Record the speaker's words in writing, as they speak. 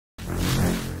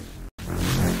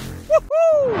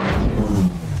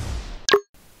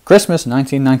Christmas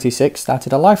 1996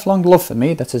 started a lifelong love for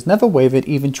me that has never wavered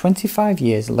even 25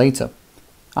 years later.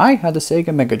 I had a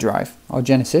Sega Mega Drive, or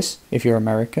Genesis if you're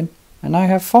American, and I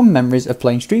have fond memories of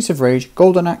playing Streets of Rage,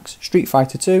 Golden Axe, Street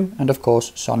Fighter 2 and of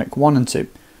course Sonic 1 and 2.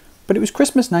 But it was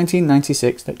Christmas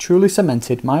 1996 that truly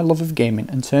cemented my love of gaming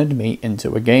and turned me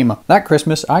into a gamer. That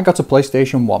Christmas I got a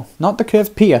PlayStation 1, not the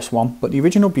curved PS1 but the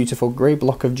original beautiful grey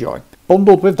block of joy.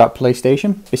 Bundled with that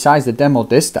PlayStation, besides the demo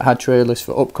disc that had trailers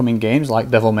for upcoming games like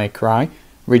Devil May Cry,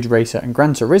 Ridge Racer and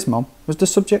Gran Turismo, was the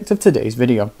subject of today's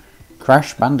video,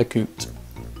 Crash Bandicoot.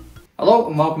 Hello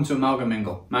and welcome to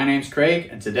Amalgamingle. My name's Craig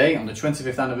and today on the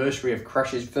 25th anniversary of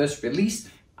Crash's first release,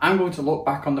 I'm going to look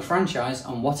back on the franchise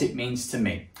and what it means to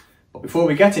me. But before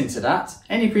we get into that,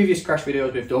 any previous Crash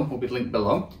videos we've done will be linked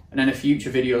below, and any future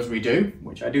videos we do,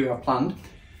 which I do have planned,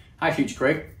 hi Future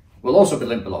Craig, will also be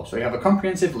linked below, so you have a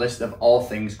comprehensive list of all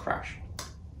things Crash.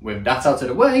 With that out of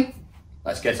the way,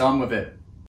 let's get on with it.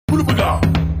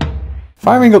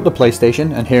 Firing up the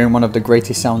PlayStation and hearing one of the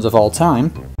greatest sounds of all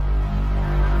time,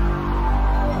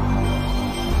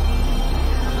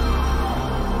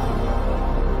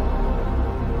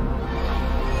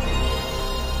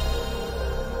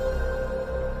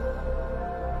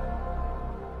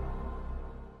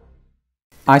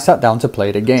 I sat down to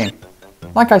play the game.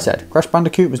 Like I said, Crash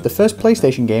Bandicoot was the first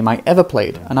PlayStation game I ever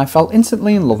played, and I fell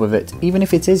instantly in love with it, even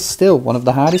if it is still one of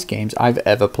the hardest games I've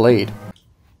ever played.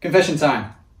 Confession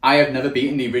time. I have never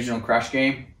beaten the original Crash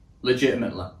game,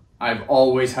 legitimately. I've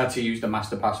always had to use the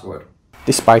master password.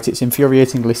 Despite its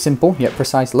infuriatingly simple yet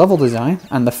precise level design,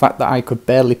 and the fact that I could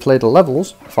barely play the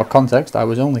levels, for context I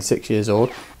was only 6 years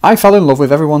old, I fell in love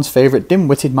with everyone's favourite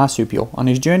dim-witted marsupial on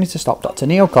his journey to stop Dr.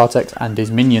 Neo, Cortex and his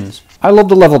minions. I loved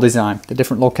the level design, the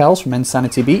different locales from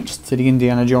Insanity Beach to the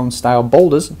Indiana Jones style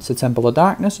boulders to Temple of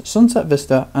Darkness, Sunset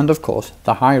Vista and of course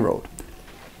the High Road.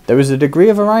 There was a degree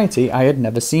of variety I had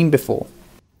never seen before.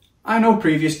 I know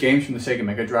previous games from the Sega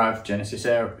Mega Drive, Genesis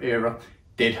era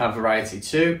did have variety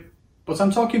too, but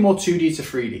I'm talking more 2D to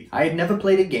 3D. I had never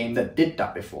played a game that did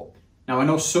that before. Now I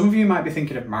know some of you might be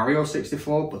thinking of Mario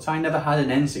 64, but I never had an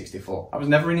N64. I was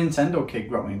never a Nintendo kid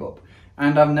growing up,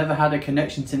 and I've never had a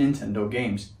connection to Nintendo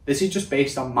games. This is just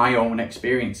based on my own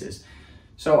experiences.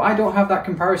 So I don't have that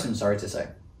comparison, sorry to say.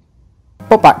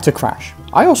 But back to Crash.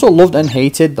 I also loved and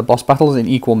hated the boss battles in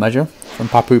equal measure, from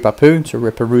Papu Papu to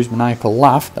Ripperoo's maniacal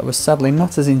laugh that was sadly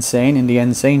not as insane in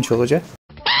the Sane Trilogy.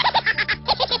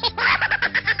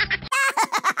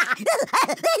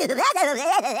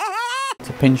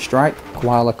 To Pinstripe,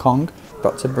 Koala Kong,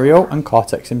 Dr. Brio and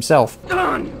Cortex himself.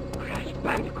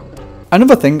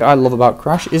 Another thing I love about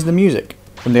Crash is the music,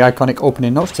 from the iconic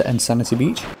opening notes to Insanity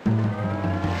Beach,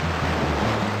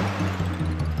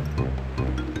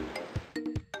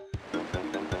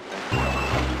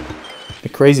 the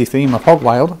crazy theme of Hog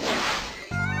Wild,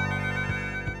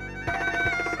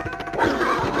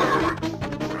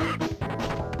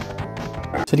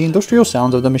 to the industrial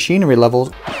sounds of the machinery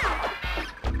levels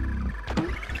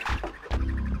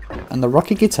and the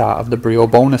rocky guitar of the Brio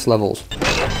bonus levels.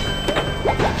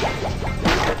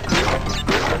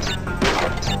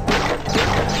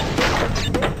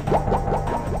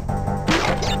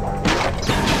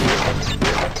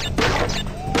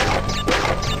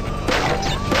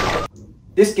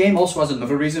 This game also has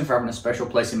another reason for having a special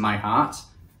place in my heart.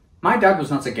 My dad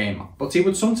was not a gamer, but he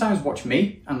would sometimes watch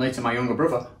me, and later my younger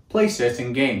brother, play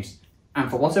certain games. And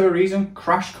for whatever reason,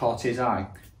 Crash caught his eye.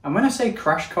 And when I say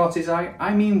Crash caught his eye,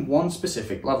 I mean one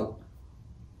specific level.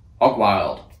 Hog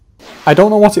Wild. I don't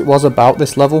know what it was about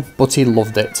this level, but he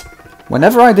loved it.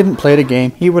 Whenever I didn't play the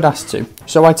game, he would ask to.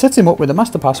 So I'd set him up with a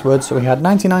master password so he had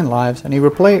 99 lives and he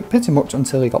would play it pretty much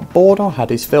until he got bored or had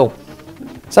his fill.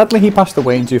 Sadly he passed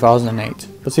away in 2008,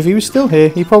 but if he was still here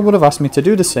he probably would have asked me to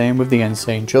do the same with the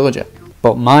Sane Trilogy.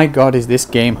 But my god is this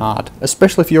game hard,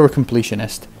 especially if you're a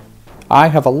completionist. I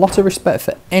have a lot of respect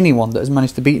for anyone that has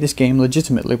managed to beat this game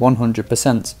legitimately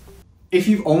 100%. If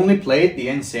you've only played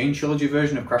the Sane Trilogy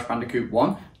version of Crash Bandicoot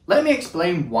 1, let me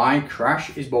explain why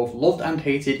Crash is both loved and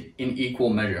hated in equal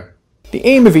measure. The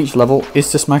aim of each level is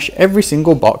to smash every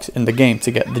single box in the game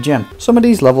to get the gem. Some of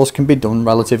these levels can be done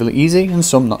relatively easy and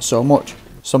some not so much.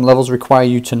 Some levels require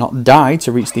you to not die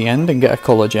to reach the end and get a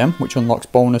colour gem, which unlocks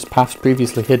bonus paths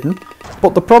previously hidden.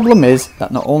 But the problem is that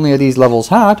not only are these levels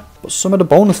hard, but some of the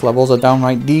bonus levels are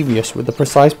downright devious with the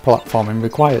precise platforming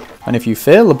required. And if you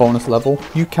fail the bonus level,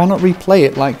 you cannot replay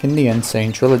it like in the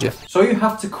Sane Trilogy. So you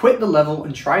have to quit the level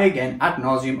and try again ad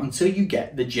nauseum until you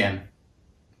get the gem.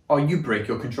 Or you break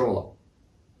your controller.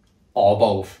 Or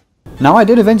both. Now I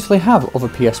did eventually have other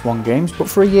PS1 games, but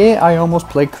for a year I almost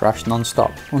played Crash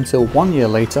non-stop, until 1 year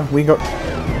later we got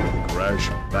Crash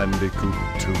Bandicoot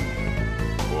 2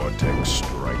 for Cortex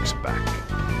strikes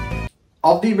back.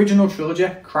 Of the original trilogy,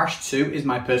 Crash 2 is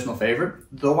my personal favourite,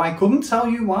 though I couldn't tell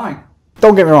you why.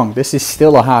 Don't get me wrong, this is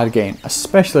still a hard game,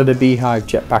 especially the Beehive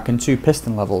jetpack and 2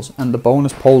 piston levels and the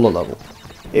bonus polar level.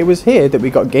 It was here that we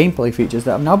got gameplay features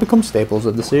that have now become staples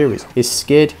of the series. His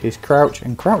skid, his crouch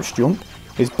and crouch jump,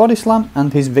 his body slam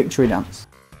and his victory dance.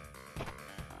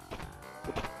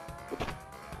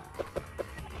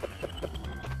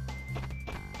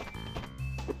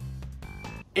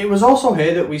 It was also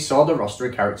here that we saw the roster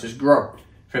of characters grow,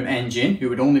 from Engine, who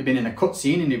had only been in a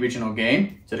cutscene in the original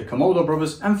game, to the Komodo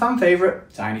brothers and fan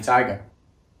favourite, Tiny Tiger.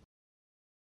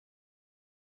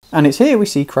 And it's here we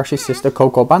see Crash's sister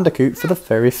Coco Bandicoot for the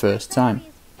very first time.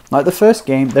 Like the first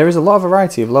game, there is a lot of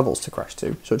variety of levels to Crash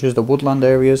 2, such as the woodland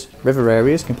areas, river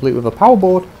areas complete with a power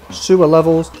board, sewer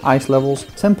levels, ice levels,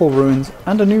 temple ruins,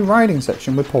 and a new riding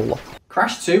section with Polar.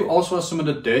 Crash 2 also has some of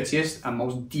the dirtiest and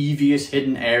most devious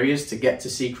hidden areas to get to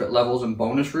secret levels and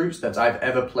bonus routes that I've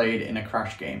ever played in a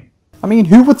Crash game. I mean,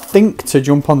 who would think to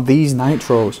jump on these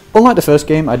nitros? Unlike the first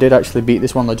game, I did actually beat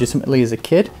this one legitimately as a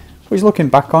kid, which looking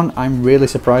back on, I'm really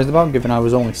surprised about given I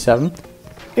was only 7.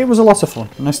 It was a lot of fun,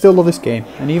 and I still love this game,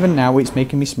 and even now it's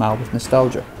making me smile with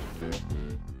nostalgia.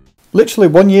 Literally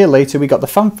 1 year later we got the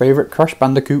fan favourite Crash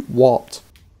Bandicoot Warped.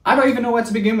 I don't even know where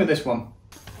to begin with this one.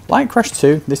 Like Crash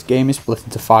 2, this game is split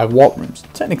into 5 warp rooms,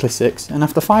 technically 6, and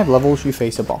after 5 levels you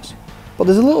face a boss. But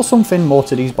there's a little something more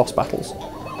to these boss battles.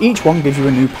 Each one gives you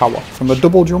a new power, from a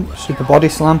double jump, super body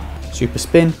slam, super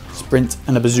spin, sprint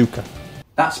and a bazooka.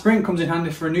 That sprint comes in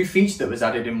handy for a new feature that was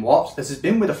added in Warped that has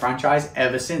been with the franchise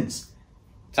ever since.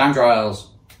 Time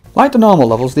trials. Like the normal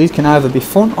levels, these can either be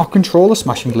fun or control a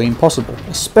smashing gleam possible,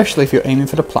 especially if you're aiming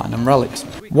for the platinum relics.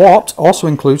 Warped also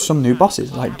includes some new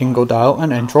bosses like Dingo Dial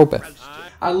and Entrobeth.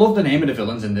 I love the name of the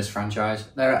villains in this franchise,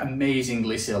 they're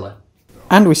amazingly silly.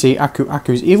 And we see Aku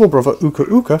Aku's evil brother Uka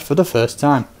Uka for the first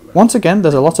time. Once again,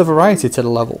 there's a lot of variety to the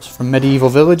levels, from medieval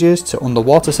villages to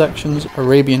underwater sections,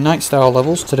 Arabian Night style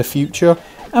levels to the future,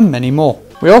 and many more.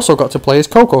 We also got to play as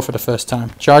Coco for the first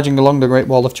time, charging along the Great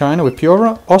Wall of China with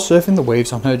Pura or surfing the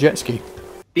waves on her jet ski.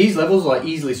 These levels are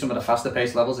easily some of the faster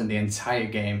paced levels in the entire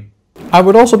game. I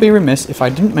would also be remiss if I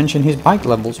didn't mention his bike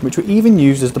levels, which were even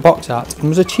used as the box art and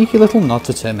was a cheeky little nod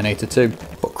to Terminator 2.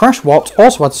 But Crash Warped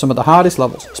also had some of the hardest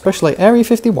levels, especially Area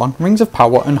 51, Rings of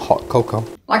Power and Hot Cocoa.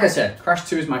 Like I said, Crash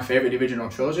 2 is my favourite original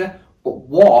trilogy, but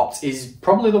Warped is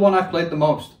probably the one I've played the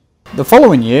most. The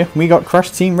following year, we got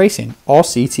Crash Team Racing, or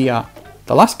CTR.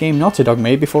 The last game Naughty Dog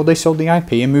made before they sold the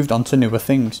IP and moved on to newer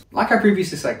things. Like I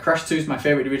previously said, Crash 2 is my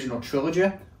favourite original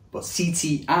trilogy, but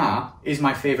CTR is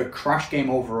my favourite Crash game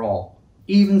overall,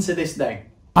 even to this day.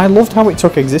 I loved how it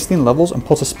took existing levels and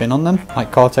put a spin on them,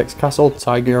 like Cortex Castle,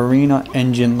 Tiger Arena,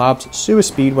 Engine Labs, Sewer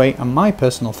Speedway and my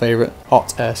personal favourite,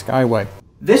 Hot Air Skyway.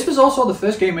 This was also the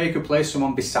first game where you could play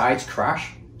someone besides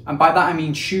Crash, and by that I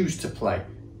mean choose to play.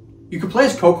 You could play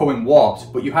as Coco in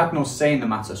Warped, but you had no say in the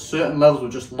matter, certain levels were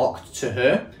just locked to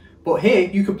her, but here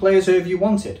you could play as whoever you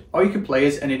wanted, or you could play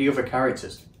as any of the other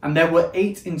characters, and there were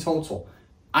 8 in total.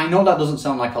 I know that doesn't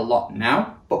sound like a lot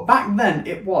now, but back then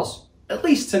it was, at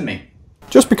least to me.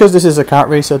 Just because this is a kart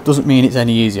racer doesn't mean it's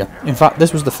any easier. In fact,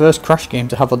 this was the first Crash game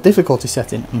to have a difficulty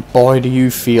setting, and boy do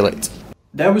you feel it.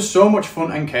 There was so much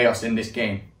fun and chaos in this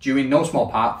game, due in no small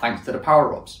part thanks to the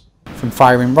power-ups. From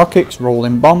firing rockets,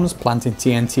 rolling bombs, planting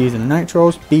TNTs and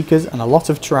nitros, beakers and a lot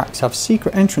of tracks have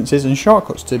secret entrances and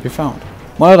shortcuts to be found.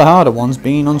 One of the harder ones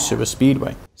being on Sewer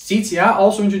Speedway. CTR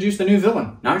also introduced a new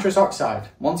villain, Nitrous Oxide.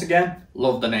 Once again,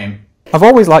 love the name. I've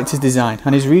always liked his design,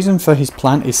 and his reason for his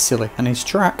plan is silly, and his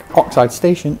track, Oxide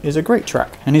Station, is a great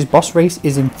track, and his boss race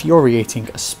is infuriating,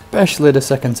 especially the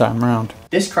second time round.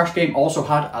 This Crash game also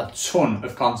had a ton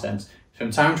of content,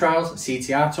 from time trials,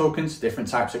 CTR tokens, different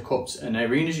types of cups and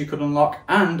arenas you could unlock,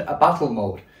 and a battle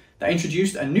mode that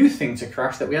introduced a new thing to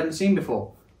Crash that we hadn't seen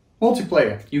before.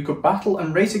 Multiplayer. You could battle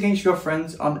and race against your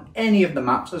friends on any of the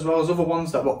maps, as well as other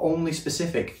ones that were only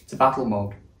specific to battle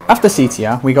mode. After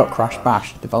CTR, we got Crash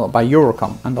Bash, developed by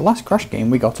Eurocom, and the last Crash game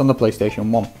we got on the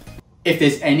PlayStation 1. If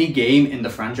there's any game in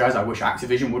the franchise I wish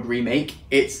Activision would remake,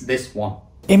 it's this one.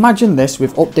 Imagine this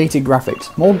with updated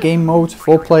graphics, more game modes,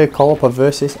 4-player co-op or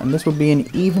versus, and this would be an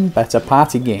even better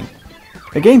party game.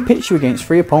 The game pits you against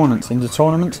 3 opponents in the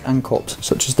tournaments and cups,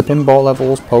 such as the pinball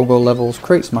levels, pogo levels,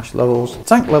 crate smash levels,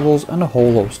 tank levels, and a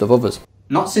whole host of others.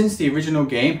 Not since the original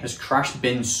game has Crash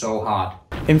been so hard.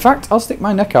 In fact, I'll stick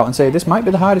my neck out and say this might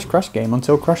be the hardest Crash game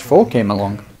until Crash 4 came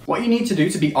along. What you need to do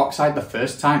to beat Oxide the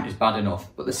first time is bad enough,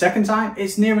 but the second time,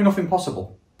 it's near enough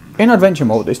impossible. In adventure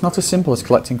mode, it's not as simple as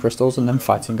collecting crystals and then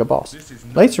fighting a boss.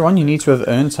 Later on you need to have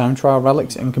earned time trial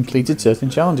relics and completed certain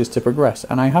challenges to progress,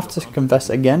 and I have to confess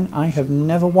again, I have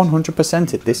never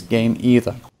 100%ed this game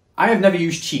either. I have never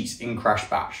used cheats in Crash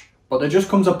Bash, but there just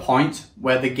comes a point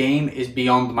where the game is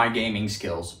beyond my gaming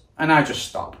skills, and I just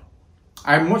stop.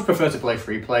 I much prefer to play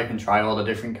free play and try all the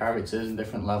different characters and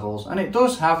different levels, and it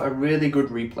does have a really good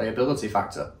replayability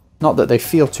factor. Not that they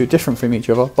feel too different from each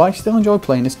other, but I still enjoy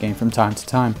playing this game from time to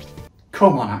time.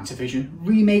 Come on Activision,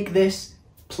 remake this,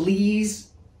 please?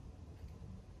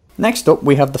 Next up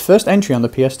we have the first entry on the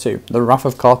PS2, The Wrath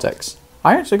of Cortex.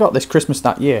 I actually got this Christmas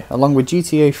that year, along with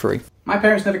GTA 3. My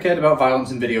parents never cared about violence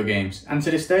in video games, and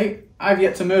to this day, I've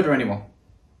yet to murder anyone.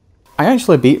 I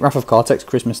actually beat Wrath of Cortex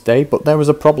Christmas Day, but there was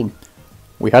a problem.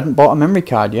 We hadn't bought a memory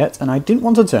card yet, and I didn't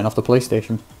want to turn off the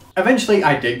PlayStation. Eventually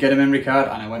I did get a memory card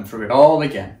and I went through it all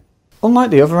again.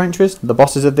 Unlike the other entries, the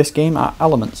bosses of this game are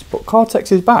elements, but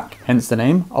Cortex is back, hence the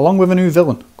name, along with a new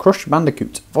villain, Crush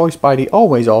Bandicoot, voiced by the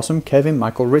always awesome Kevin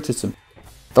Michael Richardson.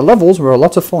 The levels were a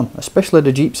lot of fun, especially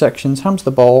the Jeep sections,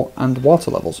 hamster ball and water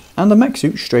levels, and the mech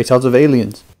suit straight out of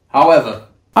Aliens. However,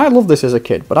 I loved this as a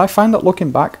kid, but I find that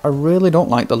looking back, I really don't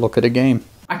like the look of the game.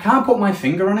 I can't put my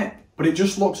finger on it, but it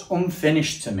just looks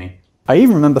unfinished to me. I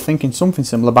even remember thinking something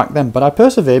similar back then, but I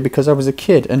persevered because I was a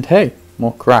kid, and hey,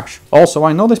 more Crash. Also,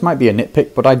 I know this might be a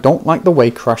nitpick, but I don't like the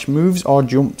way Crash moves or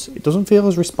jumps. It doesn't feel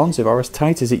as responsive or as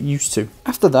tight as it used to.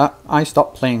 After that, I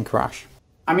stopped playing Crash.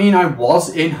 I mean, I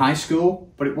was in high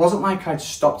school, but it wasn't like I'd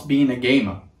stopped being a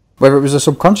gamer. Whether it was a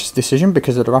subconscious decision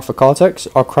because of the Wrath of Cortex,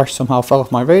 or Crash somehow fell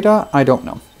off my radar, I don't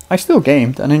know. I still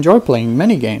gamed and enjoy playing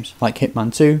many games, like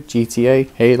Hitman 2, GTA,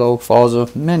 Halo, Forza,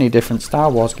 many different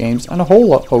Star Wars games, and a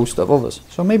whole host of others,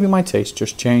 so maybe my taste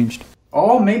just changed.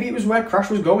 Or maybe it was where Crash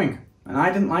was going, and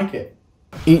I didn't like it.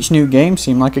 Each new game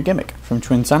seemed like a gimmick, from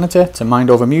Twinsanity to Mind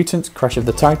Over Mutants, Crash of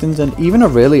the Titans, and even a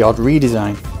really odd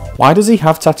redesign. Why does he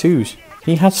have tattoos?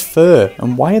 He has fur,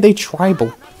 and why are they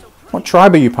tribal? What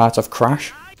tribe are you part of,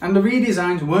 Crash? And the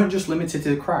redesigns weren't just limited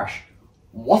to Crash.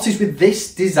 What is with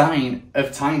this design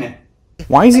of Tiny?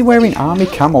 Why is he wearing army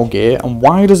camo gear, and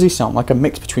why does he sound like a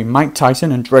mix between Mike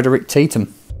Tyson and Drederick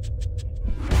Tatum?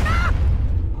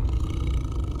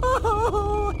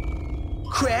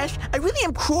 Crash, I really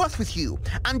am cross with you.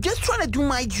 I'm just trying to do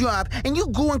my job, and you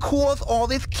go and cause all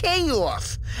this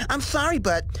chaos. I'm sorry,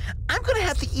 but I'm gonna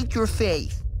have to eat your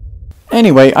face.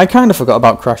 Anyway, I kinda forgot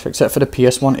about Crash except for the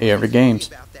PS1 era games.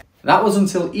 That was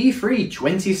until E3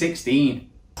 2016.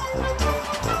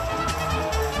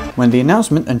 When the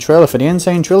announcement and trailer for the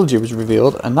Sane Trilogy was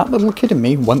revealed, and that little kid in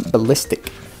me went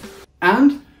ballistic.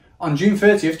 And on June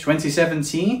 30th,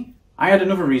 2017, I had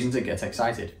another reason to get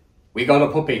excited. We got a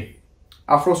puppy.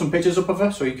 I'll throw some pictures up of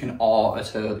her so you can awe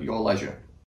at your leisure.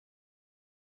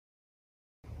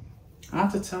 I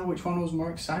have to tell which one I was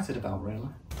more excited about, really.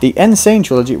 The Sane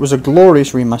Trilogy was a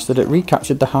glorious remaster that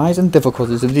recaptured the highs and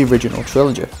difficulties of the original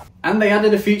trilogy. And they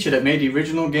added a feature that made the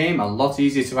original game a lot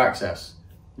easier to access.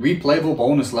 Replayable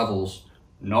bonus levels.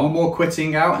 No more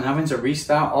quitting out and having to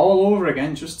restart all over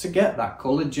again just to get that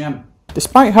coloured gem.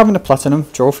 Despite having a platinum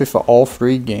trophy for all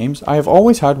 3 games, I have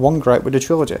always had one gripe with the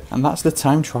trilogy, and that's the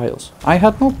time trials. I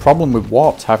had no problem with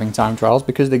Warped having time trials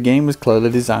because the game was clearly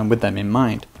designed with them in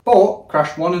mind. But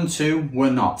Crash 1 and 2 were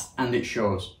not, and it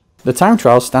shows. The time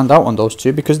trials stand out on those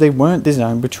 2 because they weren't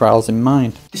designed with trials in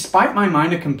mind. Despite my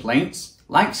minor complaints,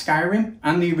 like Skyrim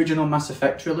and the original Mass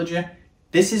Effect trilogy,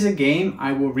 this is a game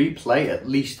I will replay at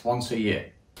least once a year.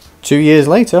 2 years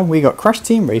later, we got Crash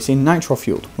Team Racing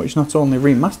Nitro-Fuelled, which not only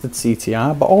remastered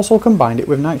CTR, but also combined it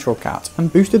with Nitro Kart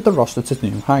and boosted the roster to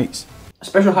new heights. A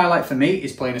special highlight for me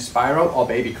is playing as Spyro or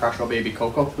Baby Crash or Baby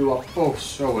Coco, who are both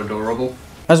so adorable.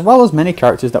 As well as many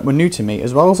characters that were new to me,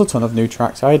 as well as a ton of new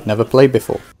tracks I had never played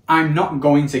before. I'm not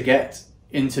going to get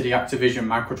into the Activision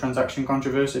microtransaction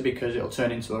controversy because it'll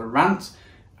turn into a rant,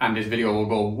 and this video will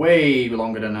go way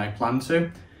longer than I planned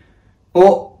to.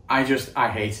 But I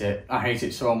hate it. I hate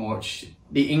it so much.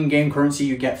 The in-game currency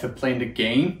you get for playing the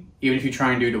game, even if you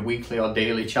try and do the weekly or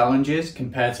daily challenges,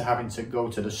 compared to having to go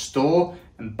to the store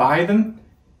and buy them,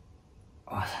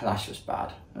 oh, that's just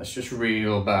bad. That's just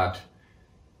real bad.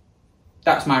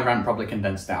 That's my rant probably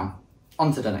condensed down.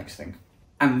 On to the next thing.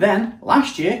 And then,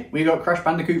 last year, we got Crash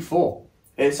Bandicoot 4.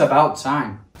 It's about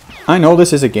time. I know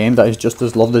this is a game that is just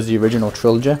as loved as the original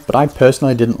trilogy, but I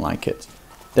personally didn't like it.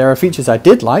 There are features I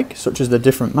did like, such as the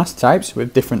different mass types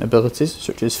with different abilities,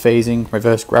 such as phasing,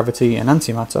 reverse gravity and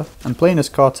antimatter, and playing as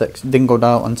Cortex,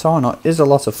 Dingodile and Tornot is a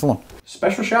lot of fun.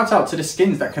 Special shout out to the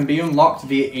skins that can be unlocked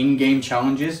via in-game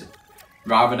challenges,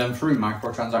 rather than through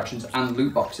microtransactions and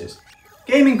loot boxes.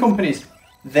 Gaming companies,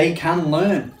 they can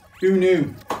learn. Who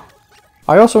knew?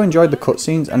 I also enjoyed the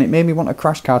cutscenes and it made me want a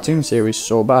Crash cartoon series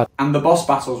so bad. And the boss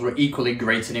battles were equally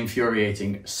great and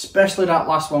infuriating, especially that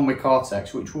last one with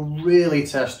Cortex, which will really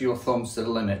test your thumbs to the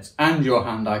limit and your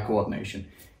hand-eye coordination.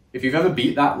 If you've ever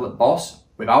beat that boss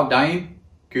without dying,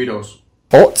 kudos.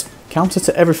 But, counter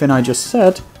to everything I just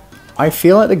said, I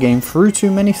feel like the game threw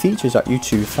too many features at you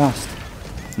too fast.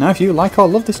 Now if you like or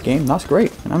love this game, that's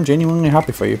great, and I'm genuinely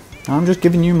happy for you. I'm just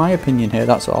giving you my opinion here,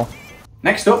 that's all.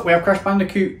 Next up we have Crash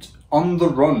Bandicoot On The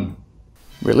Run.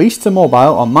 Released to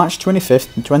mobile on March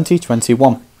 25th,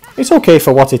 2021. It's okay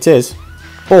for what it is,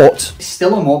 but It's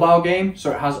still a mobile game,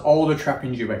 so it has all the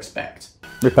trappings you expect.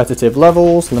 repetitive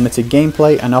levels, limited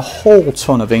gameplay, and a whole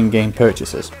ton of in-game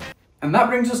purchases. And that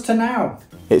brings us to now.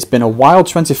 It's been a wild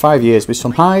 25 years with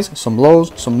some highs, some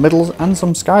lows, some middles, and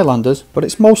some Skylanders, but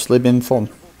it's mostly been fun.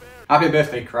 Happy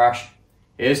birthday, Crash.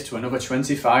 Here's to another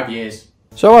 25 years.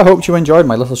 So I hope you enjoyed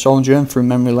my little sojourn through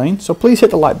memory lane, so please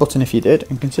hit the like button if you did,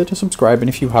 and consider subscribing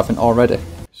if you haven't already.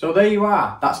 So there you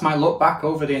are. That's my look back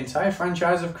over the entire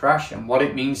franchise of Crash and what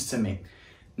it means to me.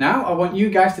 Now I want you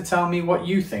guys to tell me what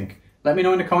you think. Let me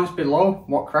know in the comments below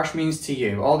what Crash means to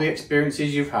you, all the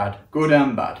experiences you've had, good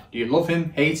and bad. Do you love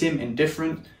him, hate him,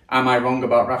 indifferent? Am I wrong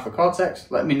about Rafa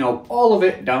Cortex? Let me know all of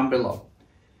it down below.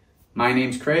 My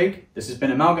name's Craig, this has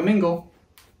been Amalgamingle,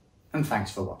 and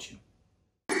thanks for watching.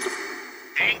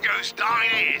 Dingo's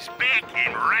Diner is back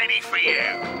and ready for you.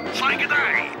 Take a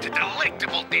day to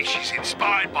delectable dishes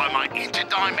inspired by my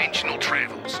interdimensional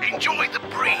travels. Enjoy the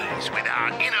breeze with our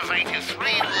innovative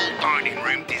three-wall dining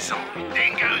room design.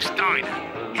 Dingo's Diner,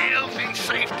 health and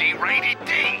safety rated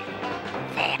D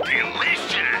for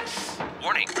delicious.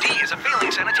 Warning, D is a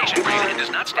failing sanitation grade and does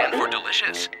not stand for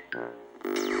delicious.